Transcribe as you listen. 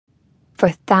For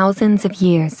thousands of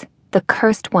years, the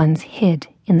cursed ones hid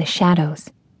in the shadows,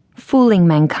 fooling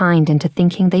mankind into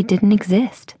thinking they didn't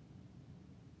exist.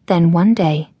 Then one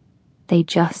day, they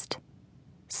just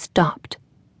stopped.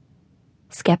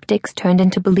 Skeptics turned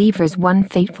into believers one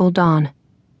fateful dawn,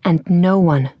 and no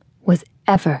one was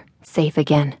ever safe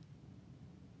again.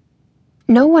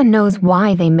 No one knows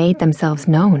why they made themselves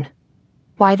known,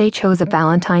 why they chose a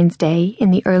Valentine's Day in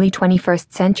the early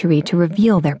 21st century to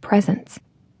reveal their presence.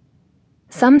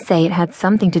 Some say it had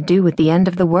something to do with the end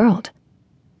of the world.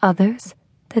 Others,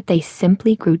 that they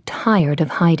simply grew tired of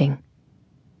hiding.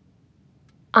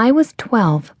 I was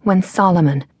 12 when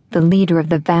Solomon, the leader of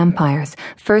the vampires,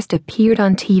 first appeared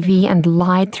on TV and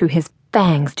lied through his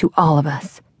fangs to all of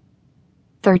us.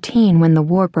 13 when the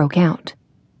war broke out.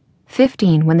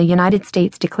 15 when the United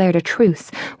States declared a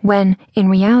truce, when, in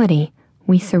reality,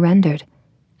 we surrendered,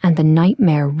 and the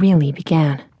nightmare really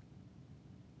began.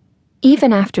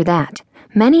 Even after that,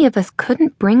 many of us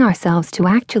couldn't bring ourselves to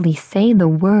actually say the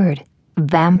word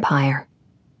vampire.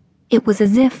 It was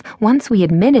as if, once we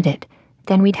admitted it,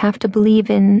 then we'd have to believe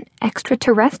in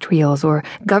extraterrestrials or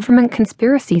government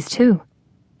conspiracies too,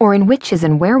 or in witches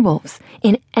and werewolves,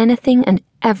 in anything and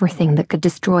everything that could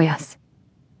destroy us.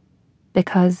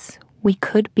 Because we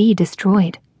could be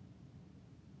destroyed.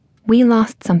 We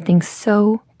lost something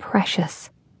so precious,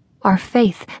 our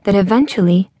faith that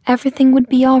eventually everything would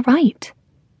be all right.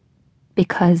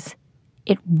 Because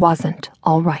it wasn't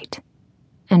all right,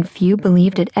 and few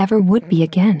believed it ever would be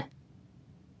again.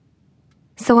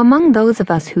 So among those of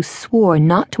us who swore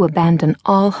not to abandon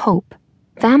all hope,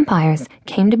 vampires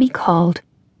came to be called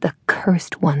the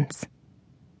Cursed Ones.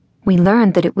 We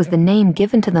learned that it was the name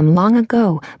given to them long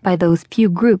ago by those few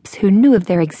groups who knew of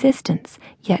their existence,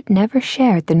 yet never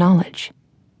shared the knowledge.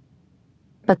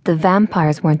 But the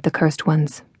vampires weren't the cursed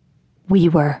ones. We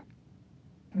were.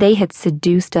 They had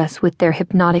seduced us with their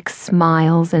hypnotic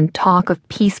smiles and talk of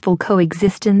peaceful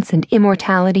coexistence and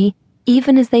immortality,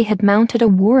 even as they had mounted a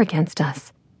war against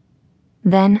us.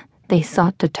 Then they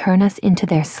sought to turn us into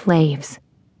their slaves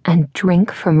and drink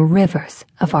from rivers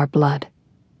of our blood.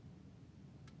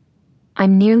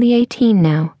 I'm nearly 18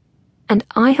 now, and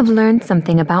I have learned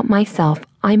something about myself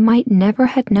I might never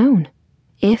have known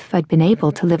if I'd been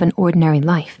able to live an ordinary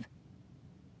life.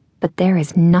 But there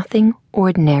is nothing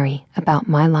ordinary about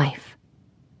my life.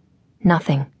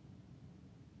 Nothing.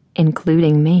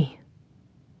 Including me.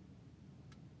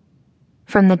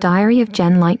 From the Diary of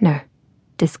Jen Leitner,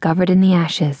 discovered in the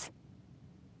ashes,